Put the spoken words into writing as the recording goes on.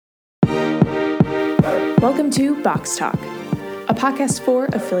Welcome to Box Talk, a podcast for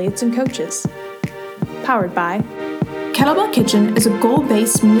affiliates and coaches. Powered by Kettlebell Kitchen is a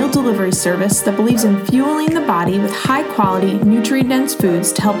goal-based meal delivery service that believes in fueling the body with high-quality, nutrient-dense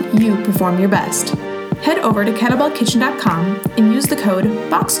foods to help you perform your best. Head over to kettlebellkitchen.com and use the code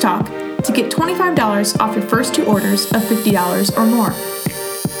BOXTALK to get $25 off your first 2 orders of $50 or more.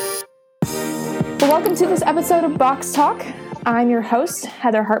 Well, welcome to this episode of Box Talk. I'm your host,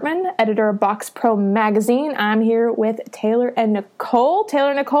 Heather Hartman, editor of Box Pro Magazine. I'm here with Taylor and Nicole. Taylor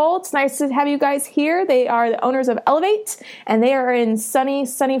and Nicole, it's nice to have you guys here. They are the owners of Elevate, and they are in sunny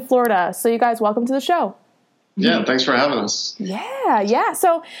Florida. So you guys, welcome to the show. Yeah, thanks for having us. Yeah.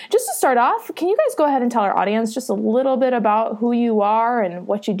 So just to start off, can you guys go ahead and tell our audience just a little bit about who you are and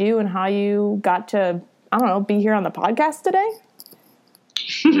what you do and how you got to, be here on the podcast today?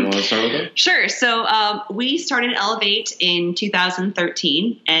 You want to start with it? Sure. So we started Elevate in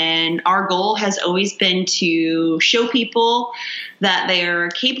 2013, and our goal has always been to show people that they are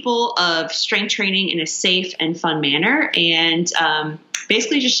capable of strength training in a safe and fun manner, and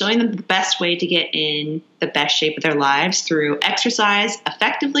basically just showing them the best way to get in the best shape of their lives through exercise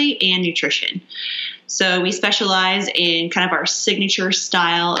effectively and nutrition. So we specialize in kind of our signature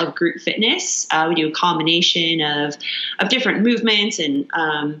style of group fitness. We do a combination of different movements and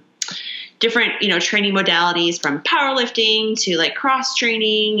different, training modalities, from powerlifting to like cross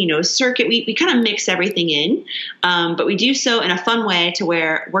training, circuit. We kind of mix everything in, but we do so in a fun way to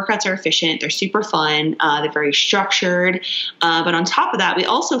where workouts are efficient. They're super fun. They're very structured. But on top of that, we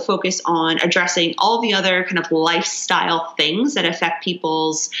also focus on addressing all the other kind of lifestyle things that affect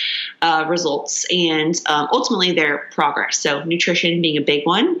people's results and ultimately their progress. So nutrition being a big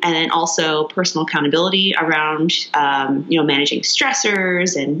one, and then also personal accountability around, managing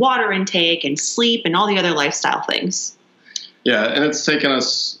stressors and water intake and sleep and all the other lifestyle things. Yeah, and it's taken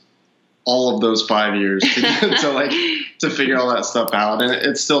us all of those 5 years to figure all that stuff out, and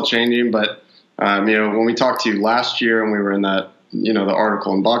it's still changing. But when we talked to you last year and we were in that the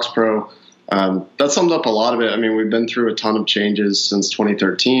article in Box Pro, that summed up a lot of it. I mean, we've been through a ton of changes since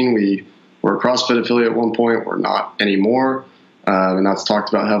 2013. We were a CrossFit affiliate at one point. We're not anymore, and that's talked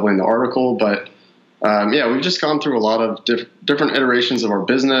about heavily in the article. But we've just gone through a lot of different iterations of our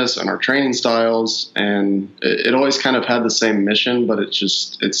business and our training styles, and it always kind of had the same mission, but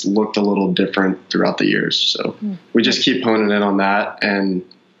it's looked a little different throughout the years. So we just keep honing in on that and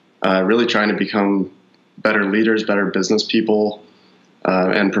really trying to become better leaders, better business people,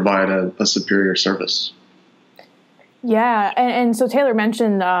 and provide a superior service. Yeah, and so Taylor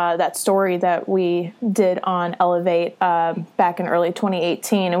mentioned that story that we did on Elevate back in early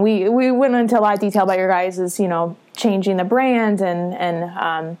 2018, and we went into a lot of detail about your guys' changing the brand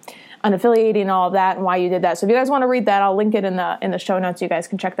and unaffiliating all of that and why you did that. So if you guys want to read that, I'll link it in the show notes. You guys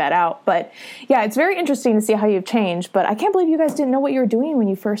can check that out. But yeah, it's very interesting to see how you've changed. But I can't believe you guys didn't know what you were doing when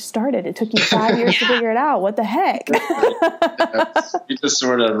you first started. It took you 5 years to figure it out. What the heck? You just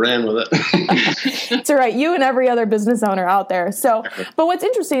sort of ran with it. It's all right. You and every other business owner out there. So, but what's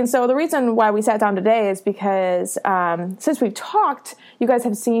interesting, so the reason why we sat down today is because since we've talked, you guys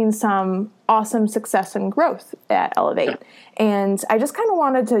have seen some awesome success and growth at Elevate. And I just kind of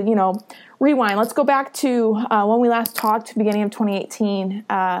wanted to, rewind. Let's go back to when we last talked, beginning of 2018.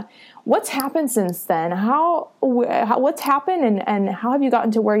 What's happened since then? What's happened and how have you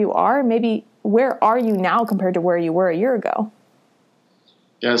gotten to where you are? Maybe where are you now compared to where you were a year ago?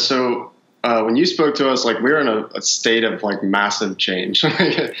 Yeah, so when you spoke to us, we were in a state of massive change.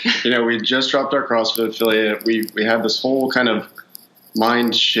 We just dropped our CrossFit affiliate. We had this whole kind of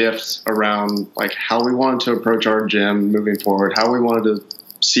mind shift around how we wanted to approach our gym moving forward, how we wanted to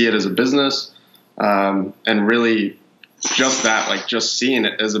see it as a business, and really just that, just seeing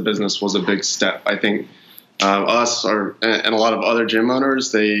it as a business was a big step. I think us and a lot of other gym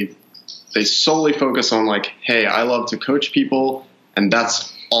owners, they solely focus on hey, I love to coach people, and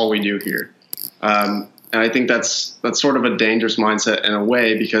that's all we do here. And I think that's sort of a dangerous mindset in a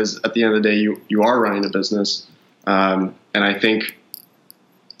way, because at the end of the day, you are running a business, and I think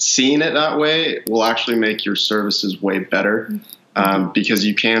seeing it that way will actually make your services way better, because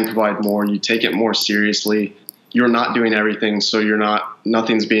you can provide more, you take it more seriously. You're not doing everything, so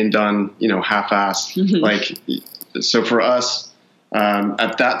nothing's being done, half-assed. So for us,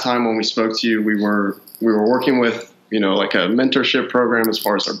 at that time when we spoke to you, we were working with, a mentorship program as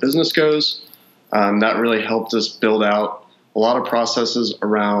far as our business goes. That really helped us build out a lot of processes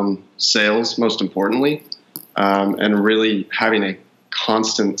around sales, most importantly, and really having a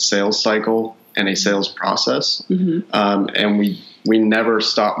constant sales cycle and a sales process. And we never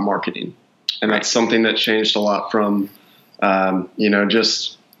stopped marketing. And that's something that changed a lot from,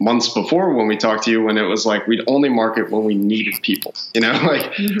 just months before when we talked to you, when it was like we'd only market when we needed people,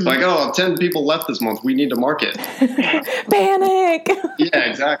 like, oh, 10 people left this month, we need to market. Panic. Yeah,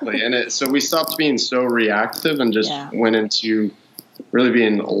 exactly. And so we stopped being so reactive and just went into really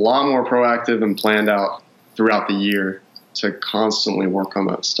being a lot more proactive and planned out throughout the year to constantly work on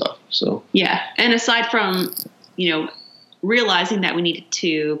that stuff. So yeah, and aside from realizing that we needed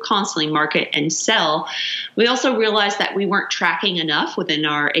to constantly market and sell, we also realized that we weren't tracking enough within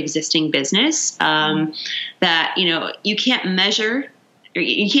our existing business, that, you can't measure, or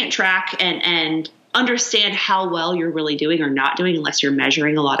you can't track and understand how well you're really doing or not doing unless you're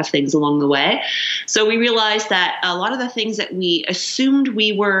measuring a lot of things along the way. So we realized that a lot of the things that we assumed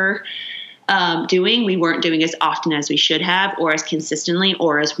we were doing, we weren't doing as often as we should have, or as consistently,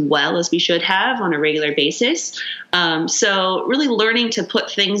 or as well as we should have on a regular basis. So really learning to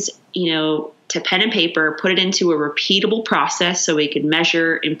put things, to pen and paper, put it into a repeatable process so we could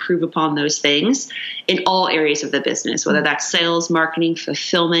measure, improve upon those things in all areas of the business, whether that's sales, marketing,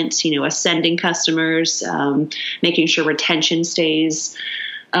 fulfillment, ascending customers, making sure retention stays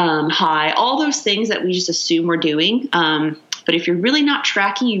high, all those things that we just assume we're doing. But if you're really not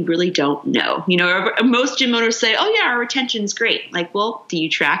tracking, you really don't know. Most gym owners say, oh, yeah, our retention's great. Like, well, do you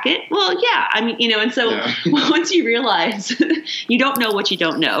track it? Well, yeah. And so once you realize you don't know what you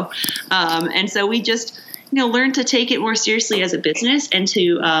don't know. And so we just, learn to take it more seriously as a business and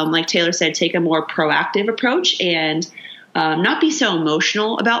to, like Taylor said, take a more proactive approach and not be so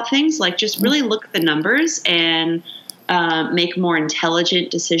emotional about things. Like, just really look at the numbers and make more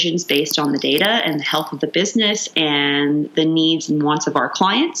intelligent decisions based on the data and the health of the business and the needs and wants of our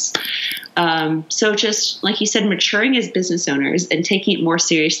clients. So just like you said, maturing as business owners and taking it more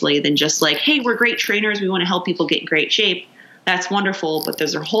seriously than just like, hey, we're great trainers, we want to help people get in great shape. That's wonderful, but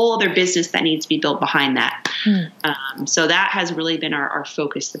there's a whole other business that needs to be built behind that. So that has really been our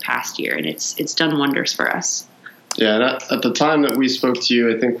focus the past year, and it's done wonders for us. Yeah, and at the time that we spoke to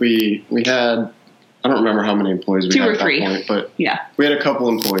you, I think we had, I don't remember how many employees we had at that point, but we had a couple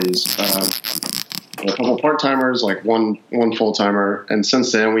employees, a couple part-timers, like one full-timer. And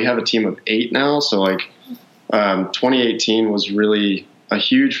since then we have a team of 8 now. So 2018 was really a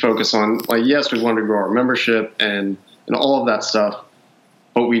huge focus on, like, yes, we wanted to grow our membership and all of that stuff,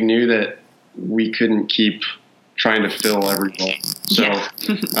 but we knew that we couldn't keep trying to fill every role.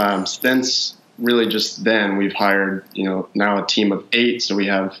 So since really just then we've hired, now a team of 8. So we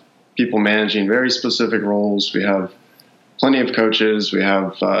have people managing very specific roles. We have plenty of coaches. We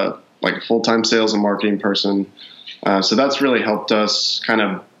have like a full-time sales and marketing person. So that's really helped us kind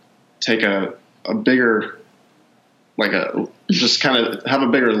of take a bigger, just kind of have a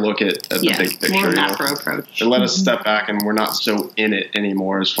bigger look at the big picture. More macro approach. And let us step back, and we're not so in it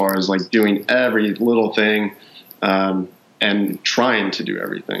anymore as far as like doing every little thing and trying to do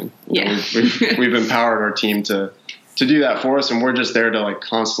everything. We've empowered our team to do that for us, and we're just there to like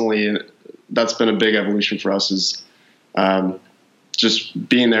constantly. That's been a big evolution for us, is just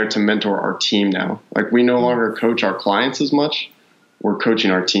being there to mentor our team now. Like, we no longer coach our clients as much; we're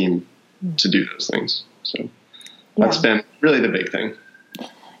coaching our team to do those things. So that's been really the big thing.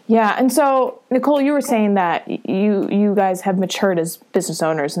 Yeah, and so Nicole, you were saying that you guys have matured as business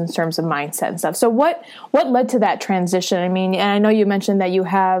owners in terms of mindset and stuff. So what led to that transition? I mean, and I know you mentioned that you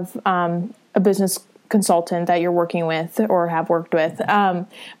have a business consultant that you're working with or have worked with.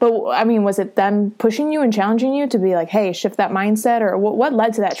 But I mean, was it them pushing you and challenging you to be like, hey, shift that mindset? Or what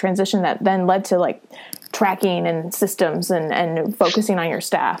led to that transition that then led to like tracking and systems and focusing on your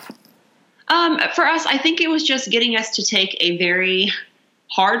staff? For us, I think it was just getting us to take a very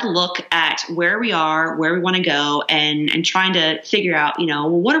hard look at where we are, where we want to go, and trying to figure out,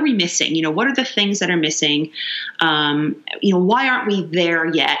 what are we missing? What are the things that are missing? Why aren't we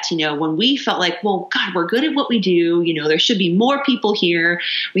there yet? When we felt like, well, God, we're good at what we do. There should be more people here.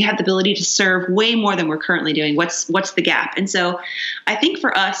 We have the ability to serve way more than we're currently doing. What's the gap? And so I think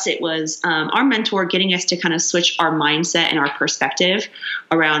for us, it was our mentor getting us to kind of switch our mindset and our perspective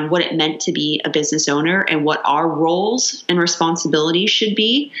around what it meant to be a business owner and what our roles and responsibilities should be.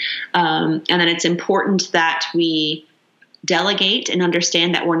 And then it's important that we delegate and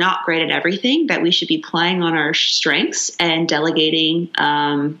understand that we're not great at everything, that we should be playing on our strengths and delegating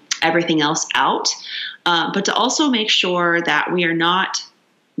everything else out. But to also make sure that we are not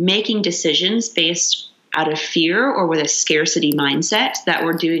making decisions based out of fear or with a scarcity mindset, that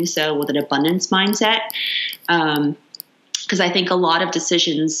we're doing so with an abundance mindset. Because I think a lot of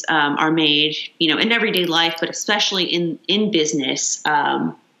decisions are made, in everyday life, but especially in business,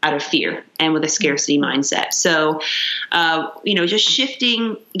 out of fear and with a scarcity mindset. So, just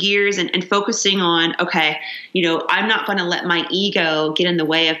shifting gears and focusing on, okay, I'm not going to let my ego get in the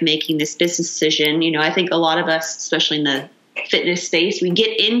way of making this business decision. I think a lot of us, especially in the fitness space, we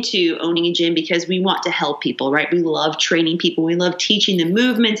get into owning a gym because we want to help people, right? We love training people. We love teaching them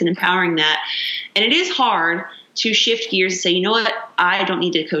movements and empowering that. And it is hard to shift gears and say, you know what, I don't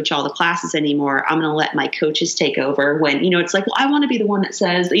need to coach all the classes anymore. I'm going to let my coaches take over when, it's like, well, I want to be the one that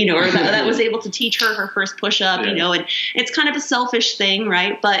says, or that was able to teach her first push-up, and it's kind of a selfish thing,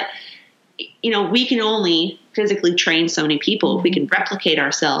 right? But, we can only physically train so many people. If we can replicate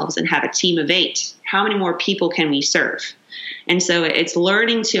ourselves and have a team of 8, how many more people can we serve? And so it's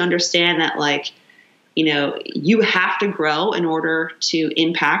learning to understand that, like, you have to grow in order to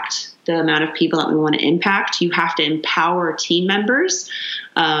impact the amount of people that we want to impact. You have to empower team members,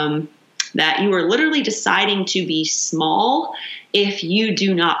 that you are literally deciding to be small if you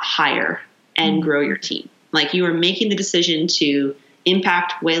do not hire and grow your team. Like, you are making the decision to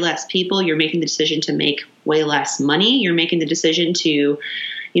impact way less people. You're making the decision to make way less money. You're making the decision to,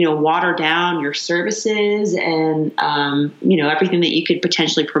 water down your services and, everything that you could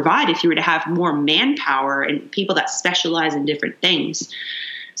potentially provide if you were to have more manpower and people that specialize in different things.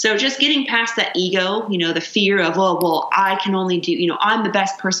 So just getting past that ego, the fear of, oh, well, I can only do, I'm the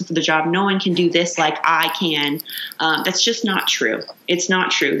best person for the job. No one can do this like I can. That's just not true. It's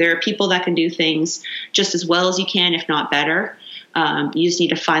not true. There are people that can do things just as well as you can, if not better. You just need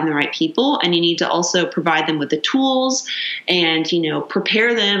to find the right people, and you need to also provide them with the tools and,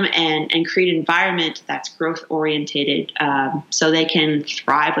 prepare them and create an environment that's growth orientated, so they can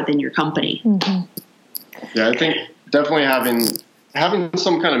thrive within your company. Mm-hmm. Yeah, I think definitely having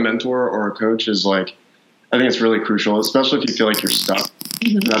some kind of mentor or a coach is I think it's really crucial, especially if you feel like you're stuck.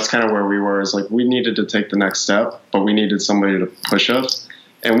 Mm-hmm. That's kind of where we were, is we needed to take the next step, but we needed somebody to push us.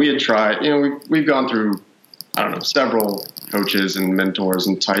 And we had tried, we've gone through, several coaches and mentors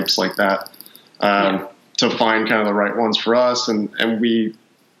and types like that, to find kind of the right ones for us. And we,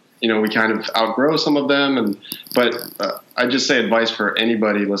 we kind of outgrow some of them. But I just say advice for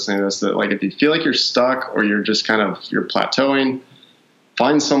anybody listening to this, that if you feel like you're stuck or you're just you're plateauing,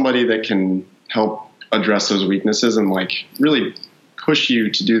 find somebody that can help address those weaknesses and really push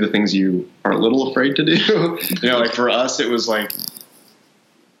you to do the things you are a little afraid to do. For us, it was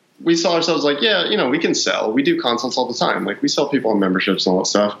we saw ourselves we can sell. We do consults all the time. We sell people on memberships and all that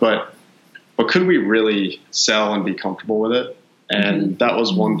stuff, but could we really sell and be comfortable with it? And that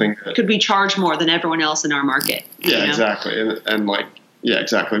was one thing. Could we charge more than everyone else in our market? Yeah, exactly. And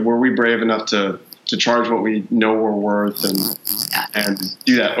exactly. Were we brave enough to charge what we know we're worth and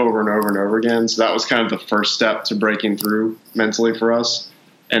do that over and over and over again? So that was kind of the first step to breaking through mentally for us.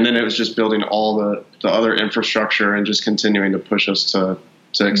 And then it was just building all the other infrastructure and just continuing to push us to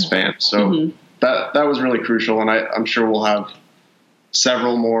expand. So that was really crucial. And I'm sure we'll have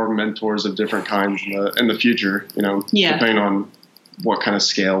several more mentors of different kinds in the future, depending on what kind of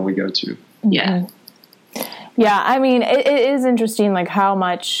scale we go to. Yeah. Yeah. I mean, it is interesting, how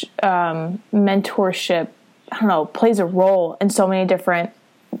much mentorship, plays a role in so many different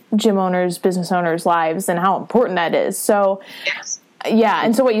gym owners, business owners' lives, and how important that is. So, yes. Yeah,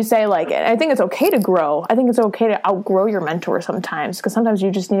 and so what you say, I think it's okay to grow. I think it's okay to outgrow your mentor sometimes, because sometimes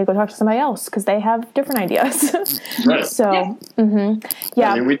you just need to go talk to somebody else because they have different ideas. Right. So,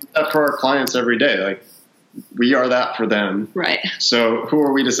 yeah. I mean, we do that for our clients every day. We are that for them. Right. So who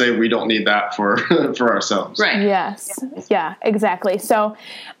are we to say we don't need that for ourselves? Right. Yes. Yeah, exactly. So,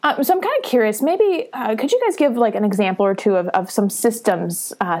 so I'm kind of curious, maybe, could you guys give an example or two of some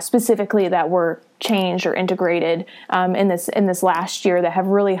systems specifically that were changed or integrated in this last year that have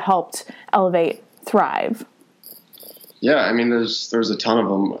really helped Elevate thrive? Yeah. I mean, there's a ton of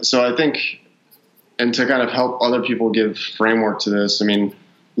them. So I think, and to kind of help other people give framework to this, I mean,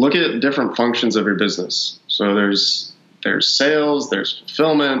 look at different functions of your business. So there's sales, there's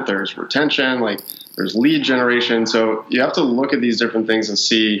fulfillment, there's retention, there's lead generation. So you have to look at these different things and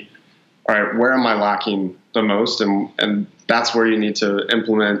see, all right, where am I lacking the most? And that's where you need to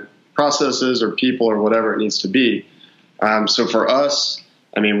implement processes or people or whatever it needs to be. So for us,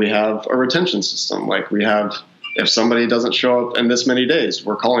 I mean, we have a retention system. We have, if somebody doesn't show up in this many days,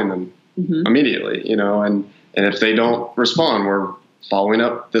 we're calling them immediately, and if they don't respond, we're following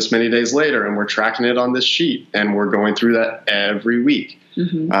up this many days later, and we're tracking it on this sheet, and we're going through that every week.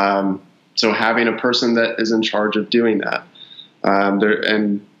 So having a person that is in charge of doing that,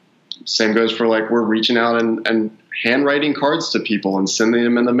 and same goes for we're reaching out and handwriting cards to people and sending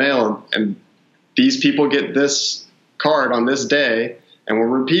them in the mail, and these people get this card on this day, and we're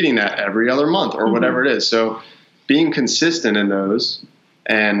repeating that every other month or whatever it is. So being consistent in those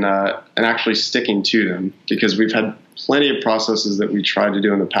and actually sticking to them, because we've had plenty of processes that we tried to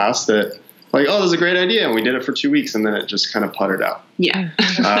do in the past that like, oh, this is a great idea, and we did it for 2 weeks, and then it just kind of puttered out. Yeah.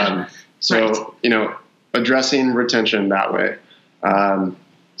 So right. Addressing retention that way.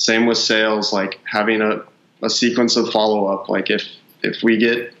 Same with sales, like having a sequence of follow up. Like if we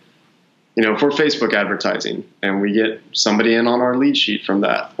get, if we're Facebook advertising and we get somebody in on our lead sheet from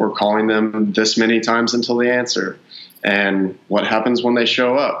that, we're calling them this many times until they answer. And what happens when they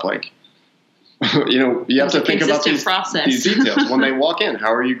show up? Like, you have to think about these details. When they walk in,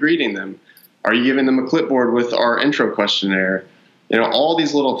 how are you greeting them? Are you giving them a clipboard with our intro questionnaire? All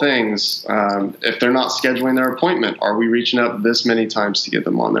these little things. If they're not scheduling their appointment, are we reaching out this many times to get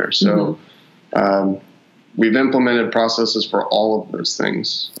them on there? So we've implemented processes for all of those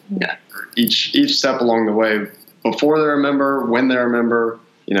things. Yeah. Each step along the way, before they're a member, when they're a member,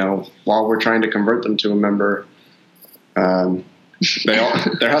 while we're trying to convert them to a member.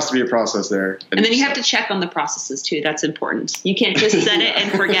 There has to be a process there. And then you have to check on the processes too. That's important. You can't just set it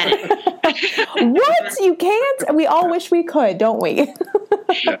and forget it. What? You can't? We all wish we could, don't we?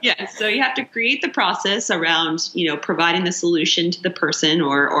 Yeah. So you have to create the process around, providing the solution to the person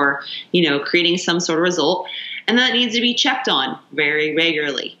or creating some sort of result. And that needs to be checked on very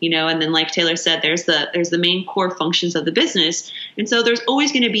regularly, and then like Taylor said, there's the main core functions of the business. And so there's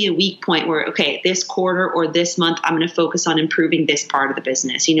always going to be a weak point where, okay, this quarter or this month, I'm going to focus on improving this part of the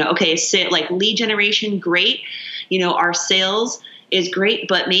business. Like lead generation, great. Our sales is great,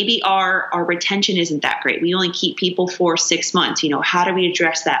 but maybe our retention isn't that great. We only keep people for 6 months. How do we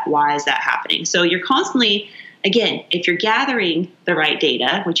address that? Why is that happening? So you're constantly, again, if you're gathering the right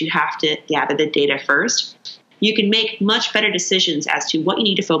data, which you have to gather the data first, you can make much better decisions as to what you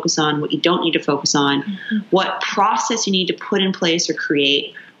need to focus on, what you don't need to focus on, what process you need to put in place or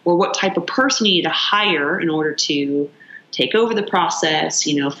create, or what type of person you need to hire in order to take over the process,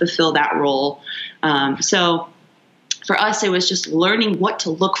 fulfill that role. So for us, it was just learning what to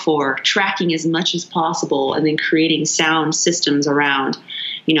look for, tracking as much as possible, and then creating sound systems around,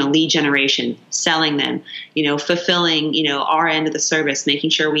 lead generation, selling them, fulfilling, our end of the service, making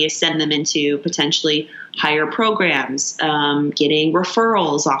sure we send them into potentially higher programs, getting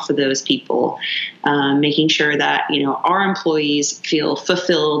referrals off of those people, making sure that, our employees feel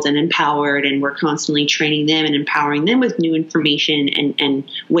fulfilled and empowered, and we're constantly training them and empowering them with new information and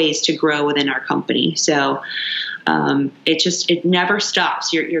ways to grow within our company. So it never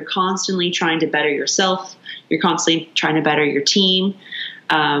stops. You're constantly trying to better yourself. You're constantly trying to better your team.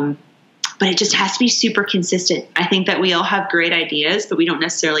 But it just has to be super consistent. I think that we all have great ideas, but we don't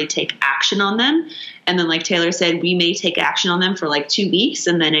necessarily take action on them. And then like Taylor said, we may take action on them for like 2 weeks,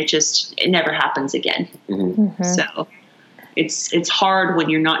 and then it never happens again. Mm-hmm. So it's hard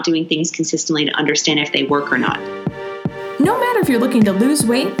when you're not doing things consistently to understand if they work or not. No matter if you're looking to lose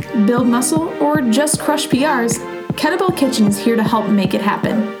weight, build muscle, or just crush PRs, Kettlebell Kitchen is here to help make it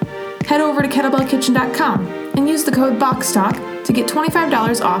happen. Head over to kettlebellkitchen.com and use the code BOXTALK to get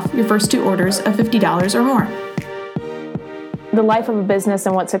 $25 off your first 2 orders of $50 or more. The life of a business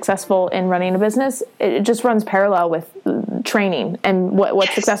and what's successful in running a business, it just runs parallel with training and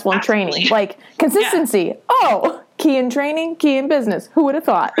what's successful in training. Like consistency. Yeah. Oh, key in training, key in business. Who would have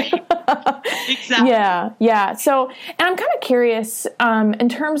thought? Right. Exactly. Yeah. So, and I'm kind of curious in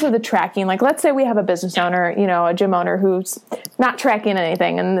terms of the tracking. Like, let's say we have a business owner, a gym owner who's not tracking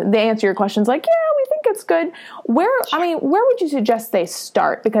anything, and they answer your questions like, yeah, we think it's good. Where would you suggest they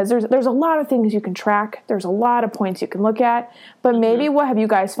start? Because there's a lot of things you can track. There's a lot of points you can look at. But maybe what have you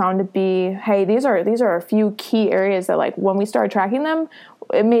guys found to be, hey, these are a few key areas that, like, when we started tracking them,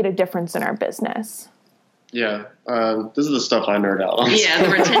 it made a difference in our business. Yeah, this is the stuff I nerd out on. Yeah, the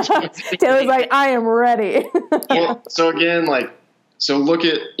retention. Taylor's like, I am ready. Well, so again,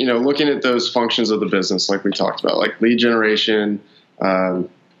 looking at those functions of the business, like we talked about, like lead generation,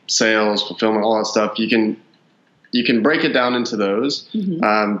 sales, fulfillment, all that stuff. You can break it down into those.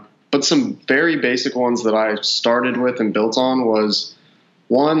 Mm-hmm. But some very basic ones that I started with and built on was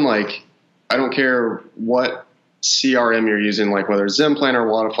one, like, I don't care what CRM you're using, like whether it's Zenplan or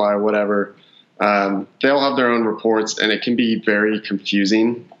Wodify or whatever. They'll have their own reports, and it can be very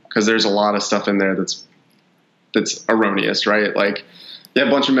confusing because there's a lot of stuff in there that's erroneous, right? Like, you have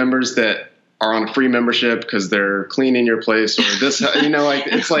a bunch of members that are on a free membership because they're cleaning your place or this,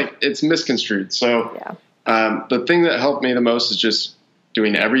 it's misconstrued. So the thing that helped me the most is just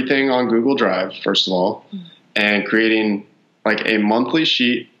doing everything on Google Drive, first of all, and creating like a monthly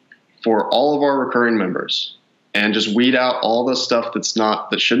sheet for all of our recurring members, and just weed out all the stuff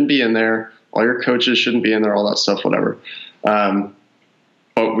that shouldn't be in there. All your coaches shouldn't be in there, all that stuff, whatever.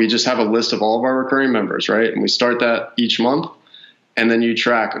 But we just have a list of all of our recurring members, right? And we start that each month. And then you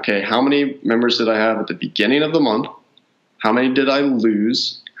track, okay, how many members did I have at the beginning of the month? How many did I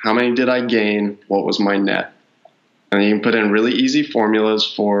lose? How many did I gain? What was my net? And you can put in really easy formulas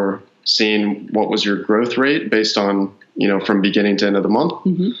for seeing what was your growth rate based on, from beginning to end of the month.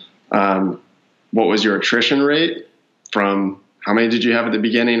 What was your attrition rate from how many did you have at the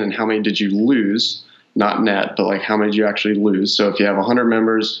beginning and how many did you lose? Not net, but like how many did you actually lose? So if you have 100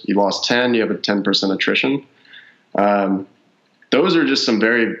 members, you lost 10, you have a 10% attrition. Those are just some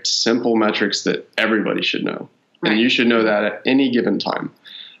very simple metrics that everybody should know. Right. And you should know that at any given time.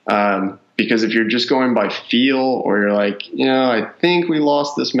 Because if you're just going by feel, or you're like, I think we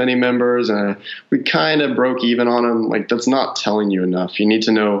lost this many members and we kind of broke even on them, like that's not telling you enough. You need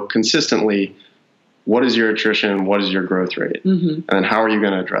to know consistently, what is your attrition? What is your growth rate? And then how are you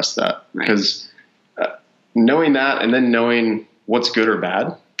going to address that? Right. Because knowing that and then knowing what's good or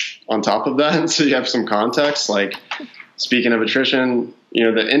bad on top of that, so you have some context, like speaking of attrition,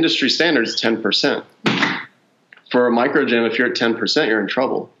 the industry standard is 10%. For a micro gym, if you're at 10%, you're in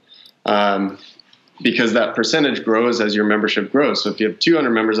trouble. Because that percentage grows as your membership grows. So if you have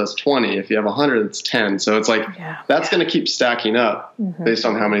 200 members, that's 20. If you have 100, it's 10. So it's like, that's going to keep stacking up based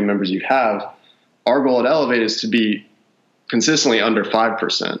on how many members you have. Our goal at Elevate is to be consistently under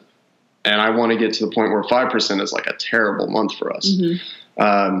 5%. And I want to get to the point where 5% is like a terrible month for us.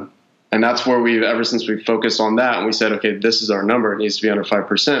 And that's where ever since we focused on that and we said, okay, this is our number, it needs to be under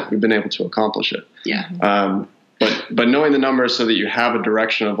 5%, we've been able to accomplish it. Yeah. But knowing the numbers so that you have a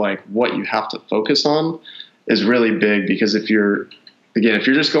direction of like what you have to focus on is really big, because if you're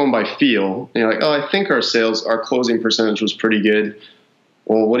just going by feel and you're like, oh, I think our closing percentage was pretty good.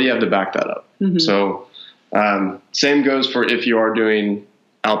 Well, what do you have to back that up? So same goes for if you are doing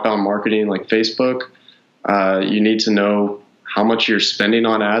outbound marketing like Facebook. You need to know how much you're spending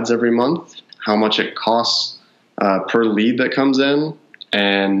on ads every month, how much it costs per lead that comes in,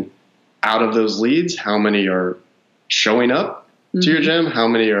 and out of those leads, how many are showing up to your gym, how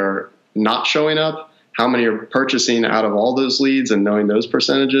many are not showing up, how many are purchasing out of all those leads, and knowing those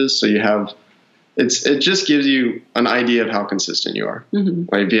percentages. So it just gives you an idea of how consistent you are.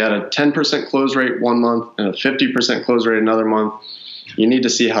 Like if you had a 10% close rate one month and a 50% close rate another month, you need to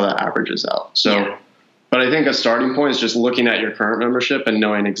see how that averages out. So, but I think a starting point is just looking at your current membership and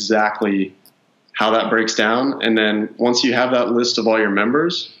knowing exactly how that breaks down. And then once you have that list of all your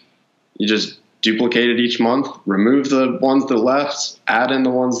members, you just duplicate it each month, remove the ones that left, add in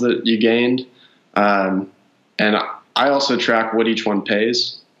the ones that you gained. And I also track what each one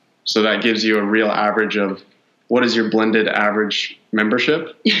pays. So that gives you a real average of what is your blended average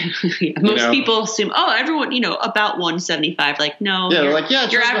membership. Most people assume, everyone, about 175. Like, no,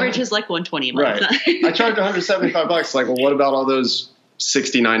 your average is like 120 a month. Right. I charge $175. Like, well, what about all those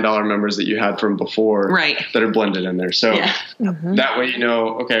 $69 members that you had from before that are blended in there? So that way,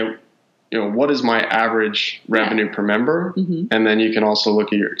 okay, what is my average revenue per member? And then you can also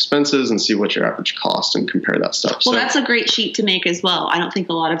look at your expenses and see what your average cost and compare that stuff. Well, that's a great sheet to make as well. I don't think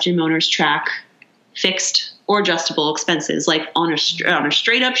a lot of gym owners track fixed or adjustable expenses, like on a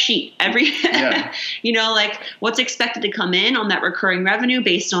straight up sheet every, like what's expected to come in on that recurring revenue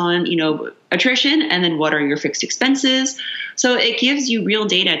based on, attrition, and then what are your fixed expenses. So it gives you real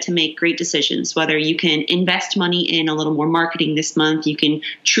data to make great decisions, whether you can invest money in a little more marketing this month, you can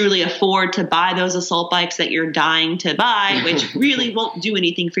truly afford to buy those assault bikes that you're dying to buy, which really won't do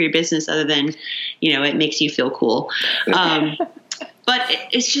anything for your business other than, it makes you feel cool. But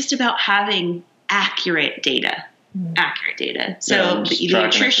it's just about having accurate data. So the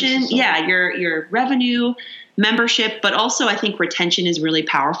attrition, your revenue, membership, but also I think retention is really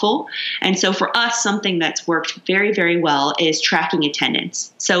powerful. And so for us, something that's worked very, very well is tracking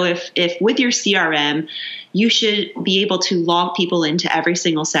attendance. So if with your CRM, you should be able to log people into every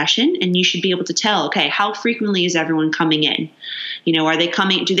single session, and you should be able to tell, okay, how frequently is everyone coming in? Are they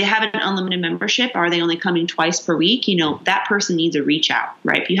coming? Do they have an unlimited membership? Are they only coming twice per week? That person needs a reach out,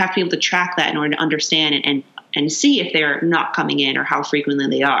 right? You have to be able to track that in order to understand and see if they're not coming in or how frequently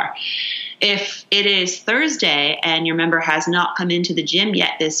they are. If it is Thursday and your member has not come into the gym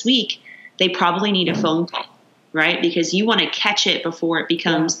yet this week, they probably need a phone call, right? Because you want to catch it before it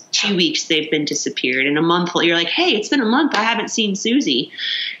becomes 2 weeks they've been disappeared. And a month, you're like, hey, it's been a month, I haven't seen Susie.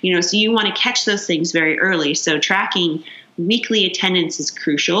 So you want to catch those things very early. So tracking weekly attendance is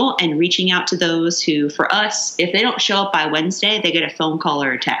crucial, and reaching out to those who, for us, if they don't show up by Wednesday, they get a phone call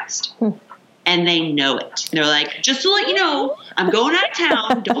or a text. And they know it. They're like, just to let you know, I'm going out of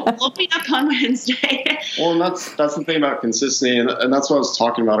town. Don't look me up on Wednesday. Well, and that's the thing about consistency, and that's what I was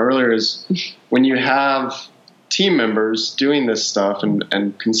talking about earlier, is when you have team members doing this stuff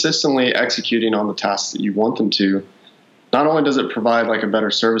and consistently executing on the tasks that you want them to, not only does it provide like a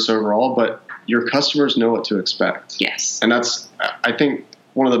better service overall, but your customers know what to expect. Yes. And that's, I think,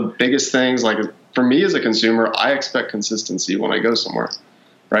 one of the biggest things. Like for me as a consumer, I expect consistency when I go somewhere,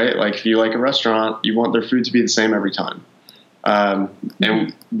 right? Like if you like a restaurant, you want their food to be the same every time.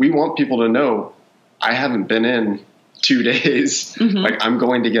 And we want people to know, I haven't been in 2 days. Like I'm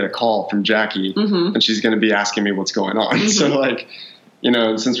going to get a call from Jackie and she's going to be asking me what's going on. So like, you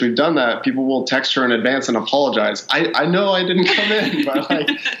know, since we've done that, people will text her in advance and apologize. I know I didn't come in,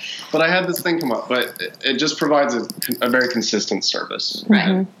 but I had this thing come up. But it just provides a very consistent service.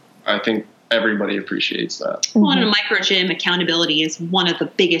 Right. I think everybody appreciates that. Well, in a micro gym, accountability is one of the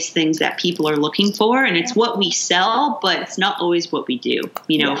biggest things that people are looking for, and it's what we sell, but it's not always what we do,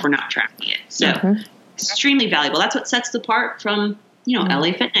 you know, if we're not tracking it. So extremely valuable. That's what sets it apart from, you know,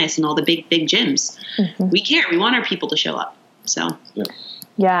 LA Fitness and all the big gyms. We care. We want our people to show up. So,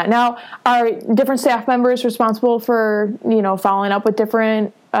 yeah. Now, are different staff members responsible for, you know, following up with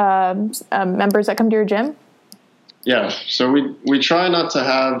different members that come to your gym? Yeah. So we try not to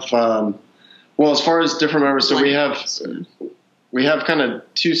have, well, as far as different members, so we have kind of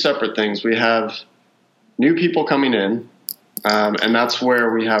two separate things. We have new people coming in, and that's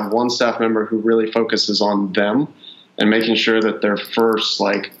where we have one staff member who really focuses on them and making sure that their first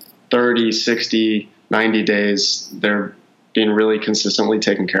like 30, 60, 90 days, they're being really consistently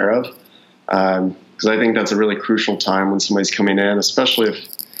taken care of. Because I think that's a really crucial time when somebody's coming in, especially if,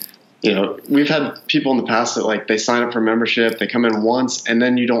 you know, we've had people in the past that like they sign up for membership, they come in once and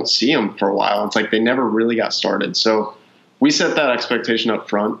then you don't see them for a while. It's like they never really got started. So we set that expectation up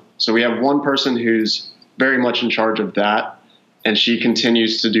front. So we have one person who's very much in charge of that, and she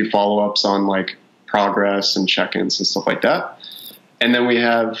continues to do follow-ups on like progress and check-ins and stuff like that. And then we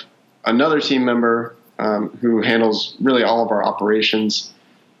have another team member who handles really all of our operations,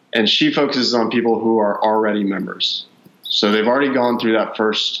 and she focuses on people who are already members. So they've already gone through that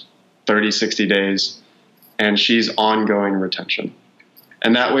first 30, 60 days, and she's ongoing retention.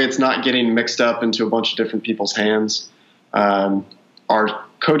 And that way it's not getting mixed up into a bunch of different people's hands. Our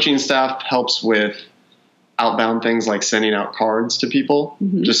coaching staff helps with outbound things like sending out cards to people,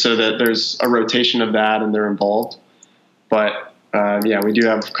 just so that there's a rotation of that and they're involved. But yeah, we do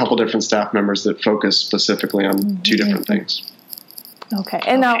have a couple different staff members that focus specifically on two different things. Okay.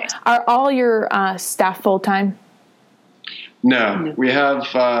 And now, are all your staff full-time? No, we have,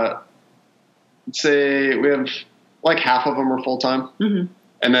 say we have like half of them are full-time.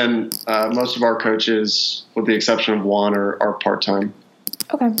 And then most of our coaches, with the exception of one, are part-time.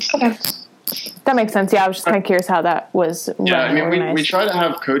 Okay. That makes sense. Yeah, I was just kind of curious how that was. Yeah, I mean, we try to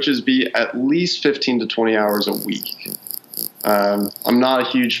have coaches be at least 15 to 20 hours a week. I'm not a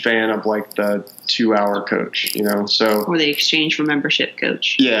huge fan of like the 2-hour coach, you know, so. Or the exchange for membership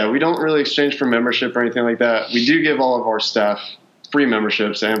coach. Yeah, we don't really exchange for membership or anything like that. We do give all of our staff free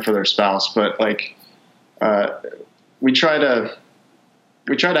memberships and for their spouse, but like, we try to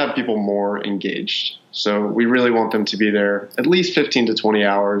have people more engaged. So we really want them to be there at least 15 to 20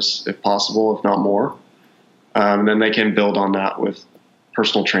 hours if possible, if not more. And then they can build on that with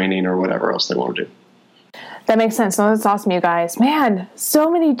personal training or whatever else they want to do. That makes sense. No, that's awesome, you guys. Man, so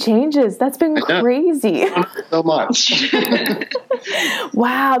many changes. That's been crazy. So much.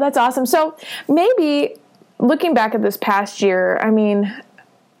 Wow, that's awesome. So maybe looking back at this past year, I mean,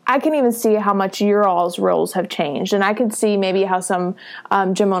 I can even see how much your all's roles have changed. And I can see maybe how some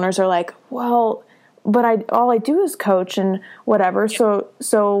gym owners are like, well, but all I do is coach and whatever.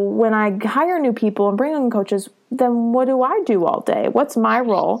 So when I hire new people and bring in coaches, then what do I do all day? What's my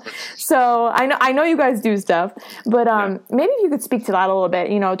role? So I know you guys do stuff, but maybe if you could speak to that a little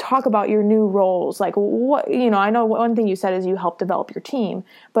bit, you know, talk about your new roles. Like what, you know, I know one thing you said is you help develop your team,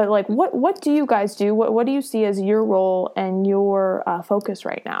 but like what do you guys do? What do you see as your role and your focus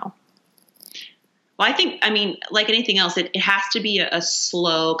right now? Well, I think, I mean, like anything else, it has to be a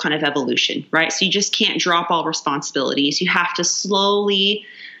slow kind of evolution, right? So you just can't drop all responsibilities. You have to slowly,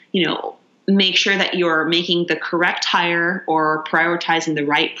 you know, make sure that you're making the correct hire or prioritizing the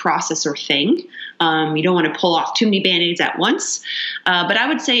right process or thing. You don't want to pull off too many Band-Aids at once. But I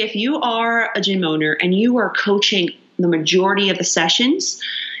would say if you are a gym owner and you are coaching the majority of the sessions,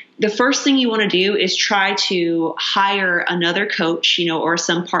 the first thing you want to do is try to hire another coach, you know, or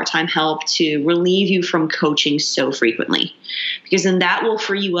some part-time help to relieve you from coaching so frequently, because then that will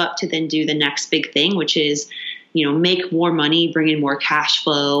free you up to then do the next big thing, which is make more money, bring in more cash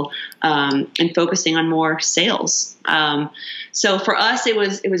flow, and focusing on more sales. So for us, it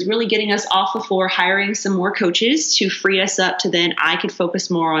was really getting us off the floor, hiring some more coaches to free us up to then I could focus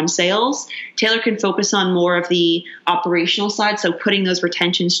more on sales. Taylor could focus on more of the operational side. So putting those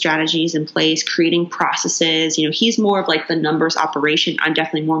retention strategies in place, creating processes. He's more of like the numbers operation. I'm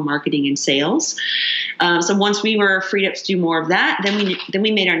definitely more marketing and sales. So once we were freed up to do more of that, then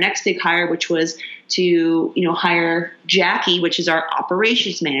we made our next big hire, which was to hire Jackie, which is our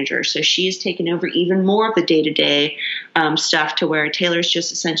operations manager. So she's taken over even more of the day-to-day stuff, to where Taylor's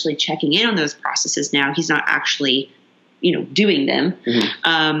just essentially checking in on those processes now. He's not actually doing them.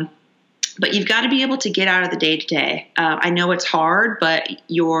 Mm-hmm. But you've got to be able to get out of the day-to-day. I know it's hard, but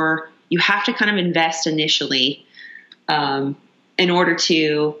you have to kind of invest initially in order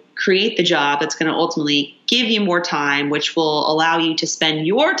to create the job that's going to ultimately give you more time, which will allow you to spend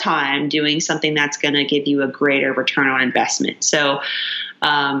your time doing something that's going to give you a greater return on investment. So,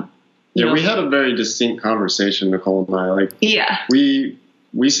 we had a very distinct conversation, Nicole and I.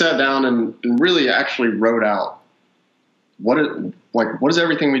 We sat down and really actually wrote out what is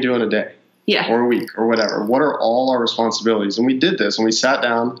everything we do in a day, or a week, or whatever. What are all our responsibilities? And we did this, and we sat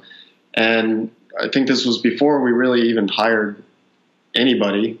down, and I think this was before we really even hired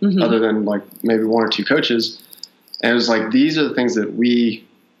anybody, mm-hmm. other than like maybe one or two coaches. And it was like, these are the things that we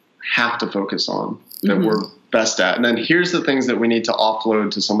have to focus on, that mm-hmm. we're best at. And then here's the things that we need to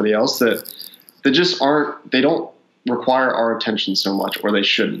offload to somebody else that just they don't require our attention so much, or they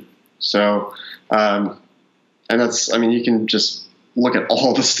shouldn't. So, and you can just look at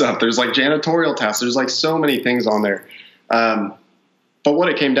all the stuff. There's like janitorial tasks. There's like so many things on there. But what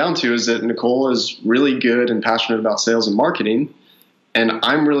it came down to is that Nicole is really good and passionate about sales and marketing, and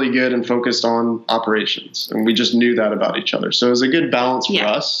I'm really good and focused on operations. And we just knew that about each other. So it was a good balance for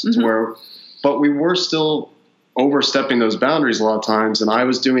us, mm-hmm. But we were still overstepping those boundaries a lot of times. And I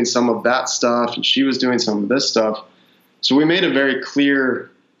was doing some of that stuff, and she was doing some of this stuff. So we made a very clear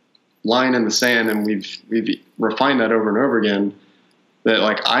line in the sand, and we've refined that over and over again, that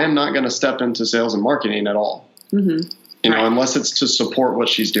like, I am not going to step into sales and marketing at all, mm-hmm. Unless it's to support what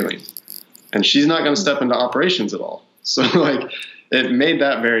she's doing. And she's not going to step into operations at all. So like, it made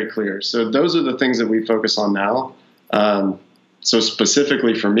that very clear. So those are the things that we focus on now. So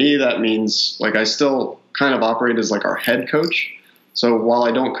specifically for me, that means like I still kind of operate as like our head coach. So while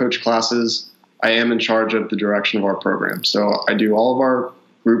I don't coach classes, I am in charge of the direction of our program. So I do all of our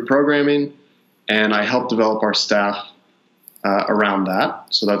group programming, and I help develop our staff around that.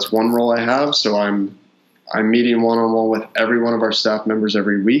 So that's one role I have. So I'm meeting one-on-one with every one of our staff members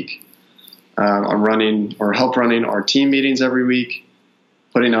every week. I'm help running our team meetings every week,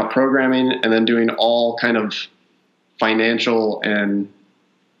 putting out programming, and then doing all kind of financial and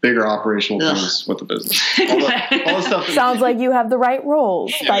bigger operational things with the business. All the stuff. Sounds like you have the right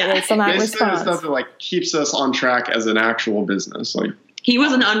roles based on that response. The stuff that like keeps us on track as an actual business. Like, he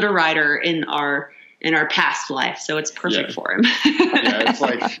was an underwriter in our past life, so it's perfect for him.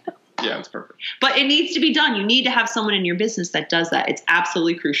 It's perfect. But it needs to be done. You need to have someone in your business that does that. It's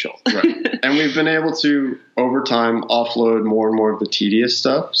absolutely crucial. Right. And we've been able to, over time, offload more and more of the tedious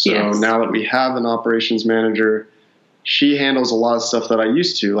stuff. So now that we have an operations manager, she handles a lot of stuff that I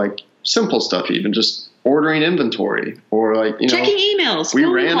used to, like simple stuff, even just ordering inventory, or like, checking emails. We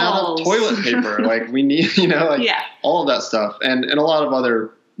ran out of toilet paper. Like we need, all of that stuff. And a lot of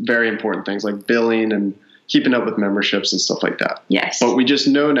other very important things like billing and keeping up with memberships and stuff like that. Yes. But we just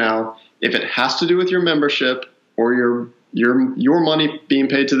know now, if it has to do with your membership or your money being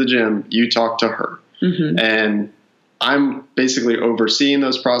paid to the gym, you talk to her. Mm-hmm. And I'm basically overseeing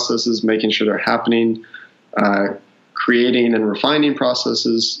those processes, making sure they're happening, creating and refining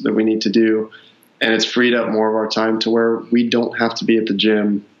processes that we need to do. And it's freed up more of our time to where we don't have to be at the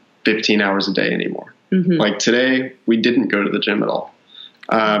gym 15 hours a day anymore. Mm-hmm. Like today, we didn't go to the gym at all.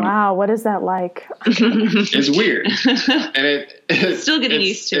 Wow, what is that like? It's weird. And it's still getting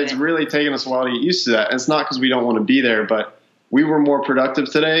used to it. It's really taken us a while to get used to that. And it's not because we don't want to be there, but we were more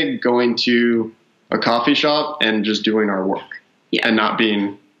productive today going to a coffee shop and just doing our work and not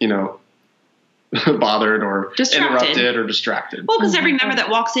being, bothered or interrupted or distracted. Well, because every member that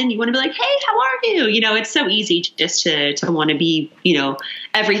walks in, you want to be like, hey, how are you? It's so easy just to want to be,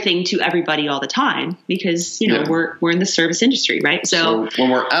 everything to everybody all the time, because, we're in the service industry, right? So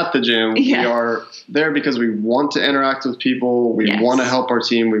when we're at the gym, we are there because we want to interact with people. We want to help our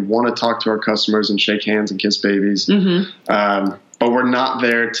team. We want to talk to our customers and shake hands and kiss babies. Mm-hmm. But we're not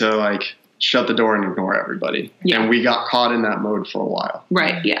there to like shut the door and ignore everybody. Yeah. And we got caught in that mode for a while.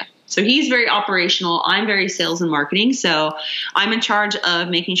 Right. Yeah. So he's very operational. I'm very sales and marketing. So I'm in charge of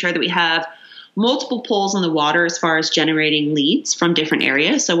making sure that we have multiple poles in the water as far as generating leads from different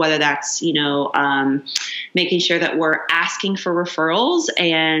areas. So whether that's, making sure that we're asking for referrals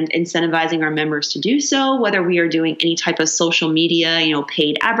and incentivizing our members to do so, whether we are doing any type of social media,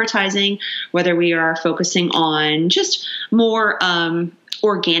 paid advertising, whether we are focusing on just more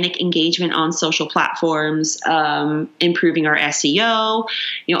organic engagement on social platforms, improving our SEO,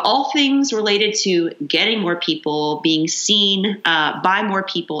 all things related to getting more people, being seen by more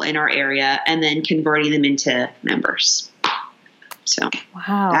people in our area, and then converting them into members. So,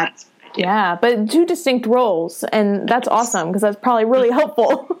 wow. That's yeah, but 2 distinct roles, and that's awesome because that's probably really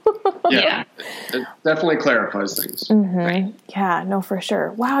helpful. Yeah. It definitely clarifies things. Mm-hmm. Right. Yeah, no, for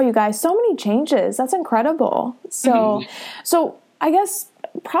sure. Wow, you guys, so many changes. That's incredible. So I guess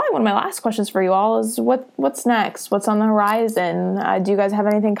probably one of my last questions for you all is what's next? What's on the horizon? Do you guys have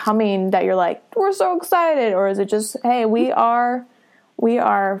anything coming that you're like, we're so excited? Or is it just, hey, we are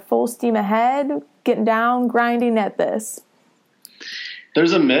full steam ahead, getting down, grinding at this?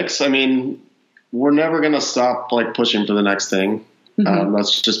 There's a mix. I mean, we're never going to stop pushing for the next thing.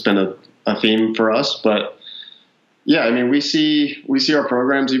 That's just been a theme for us. But yeah, I mean, we see our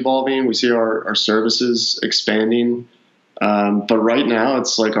programs evolving. We see our services expanding. But right now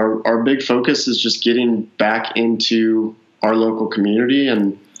it's our big focus is just getting back into our local community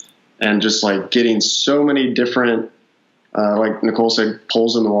and just getting so many different, like Nicole said,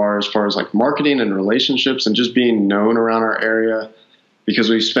 poles in the water as far as marketing and relationships and just being known around our area,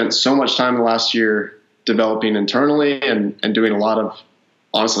 because we've spent so much time the last year developing internally and doing a lot of,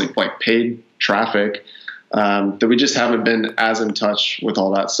 honestly, paid traffic, that we just haven't been as in touch with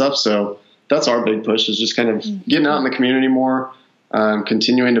all that stuff. So that's our big push, is just kind of getting out in the community more,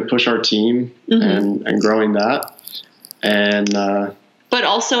 continuing to push our team and growing that. And, but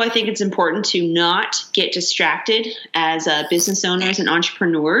also, I think it's important to not get distracted as business owners and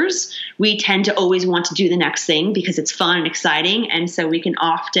entrepreneurs. We tend to always want to do the next thing because it's fun and exciting. And so we can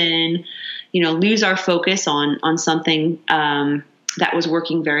often, lose our focus on something that was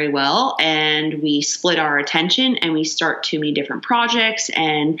working very well. And we split our attention and we start too many different projects.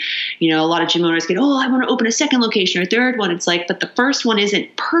 And, a lot of gym owners get, I want to open a second location or a third one. It's but the first one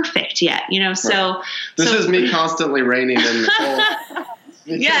isn't perfect yet, so. Right. This is me constantly reining in Nicole.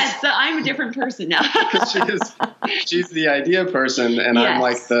 Yes, so I'm a different person now. Because she's the idea person, and I'm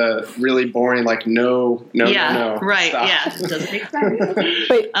the really boring, no. Right, stop. yeah. It doesn't make sense.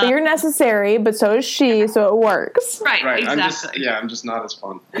 But you're necessary, but so is she, so it works. Right, exactly. I'm just not as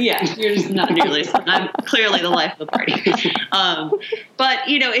fun. Yeah, you're just not nearly as fun. I'm clearly the life of the party. But,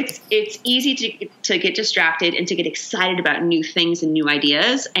 it's easy to get distracted and to get excited about new things and new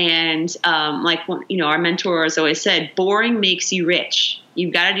ideas. And our mentor has always said, boring makes you rich.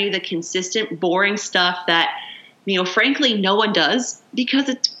 You've got to do the consistent, boring stuff that, frankly, no one does because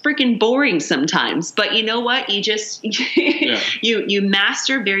it's freaking boring sometimes. But you know what? You just, you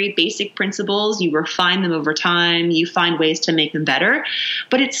master very basic principles. You refine them over time. You find ways to make them better.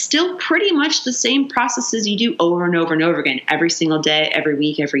 But it's still pretty much the same processes you do over and over and over again, every single day, every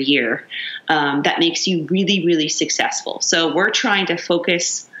week, every year. That makes you really, really successful. So we're trying to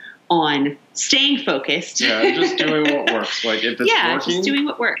focus on staying focused. Yeah, just doing what works. If it's working, just doing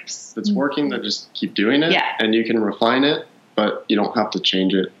what works. If it's working, then just keep doing it. Yeah. And you can refine it, but you don't have to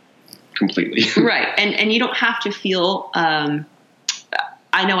change it completely. Right. And you don't have to feel, I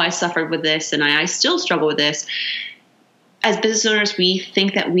know I suffered with this and I still struggle with this. As business owners, we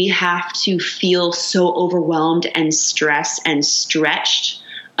think that we have to feel so overwhelmed and stressed and stretched,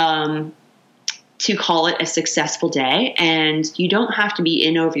 to call it a successful day. And you don't have to be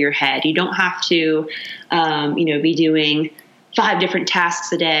in over your head. You don't have to, be doing 5 different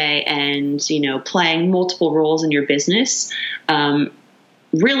tasks a day and, playing multiple roles in your business.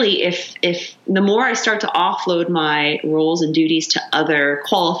 Really, if the more I start to offload my roles and duties to other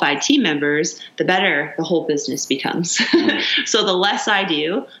qualified team members, the better the whole business becomes. So the less I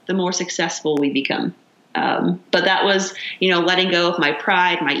do, the more successful we become. But that was, letting go of my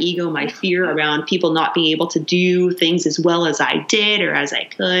pride, my ego, my fear around people not being able to do things as well as I did or as I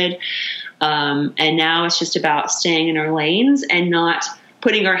could. And now it's just about staying in our lanes and not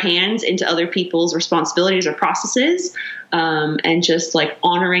putting our hands into other people's responsibilities or processes, and just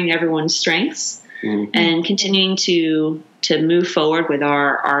honoring everyone's strengths and continuing to move forward with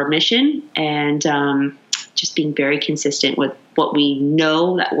our mission and just being very consistent with what we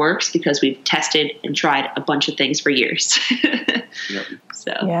know that works because we've tested and tried a bunch of things for years. Yep.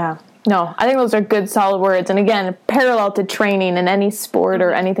 So yeah. No, I think those are good, solid words. And again, parallel to training in any sport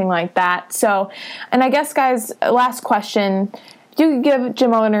or anything like that. So, and I guess, guys, last question. You could give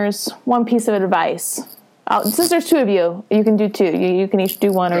gym owners one piece of advice since there's two of you, you can do two. You can each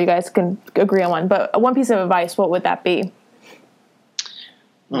do one, or you guys can agree on one. But one piece of advice, what would that be?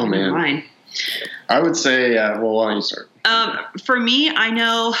 Oh, man. Mine. I would say, well, why don't you start? For me, I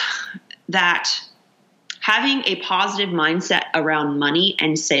know that having a positive mindset around money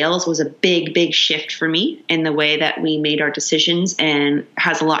and sales was a big, big shift for me in the way that we made our decisions, and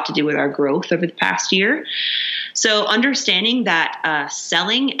has a lot to do with our growth over the past year. So understanding that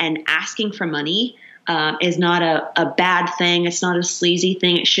selling and asking for money is not a bad thing. It's not a sleazy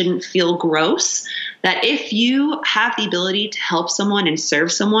thing. It shouldn't feel gross. That if you have the ability to help someone and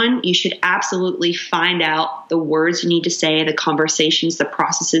serve someone, you should absolutely find out the words you need to say, the conversations, the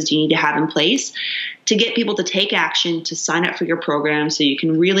processes you need to have in place to get people to take action, to sign up for your program so you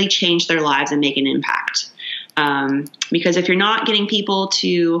can really change their lives and make an impact. Because if you're not getting people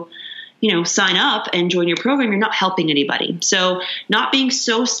to sign up and join your program, you're not helping anybody. So not being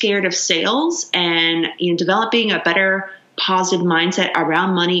so scared of sales and developing a better positive mindset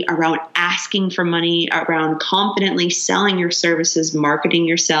around money, around asking for money, around confidently selling your services, marketing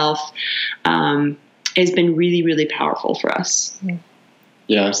yourself, has been really, really powerful for us.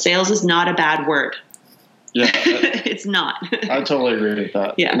 Yeah. Sales is not a bad word. Yeah. It's not. I totally agree with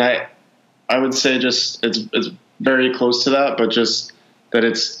that. Yeah. And I would say just it's very close to that, but just that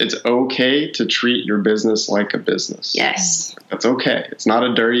it's okay to treat your business like a business. Yes. That's okay. It's not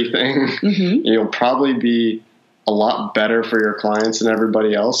a dirty thing. Mm-hmm. You'll probably be a lot better for your clients and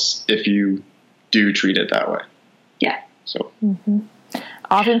everybody else if you do treat it that way. Yeah. So. Mm-hmm.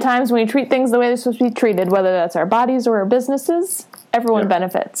 Oftentimes when we treat things the way they're supposed to be treated, whether that's our bodies or our businesses, everyone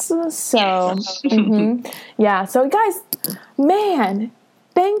benefits. So, yes. Yeah. So guys, man,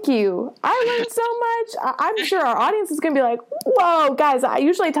 thank you. I learned so much. I'm sure our audience is going to be like, whoa, guys, I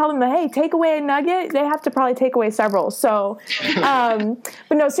usually tell them that, hey, take away a nugget. They have to probably take away several. So, but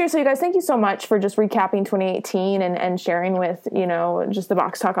no, seriously, you guys, thank you so much for just recapping 2018 and sharing with, just the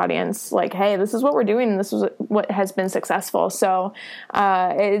Box Talk audience, like, hey, this is what we're doing. And this is what has been successful. So,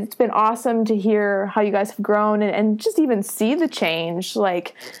 it's been awesome to hear how you guys have grown and just even see the change.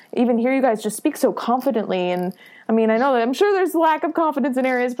 Like, even hear you guys just speak so confidently. And I mean, I know that I'm sure there's lack of confidence in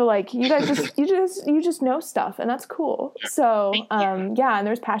areas, but like you guys you just know stuff, and that's cool. So, and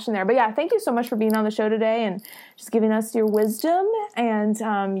there's passion there. But yeah, thank you so much for being on the show today and just giving us your wisdom. And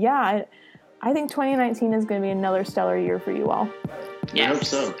I think 2019 is going to be another stellar year for you all. Yes. I hope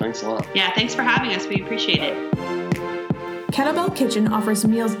so. Thanks a lot. Yeah, thanks for having us. We appreciate it. Kettlebell Kitchen offers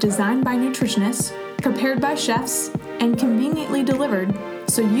meals designed by nutritionists, prepared by chefs, and conveniently delivered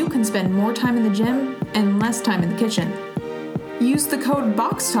so you can spend more time in the gym and less time in the kitchen. Use the code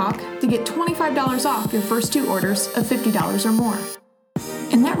BOXTALK to get $25 off your first 2 orders of $50 or more.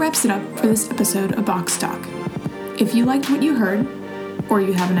 And that wraps it up for this episode of Box Talk. If you liked what you heard, or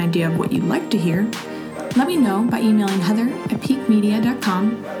you have an idea of what you'd like to hear, let me know by emailing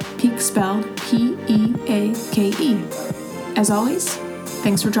heather@peakmedia.com, peak spelled P-E-A-K-E. As always,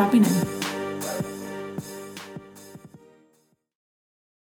 thanks for dropping in.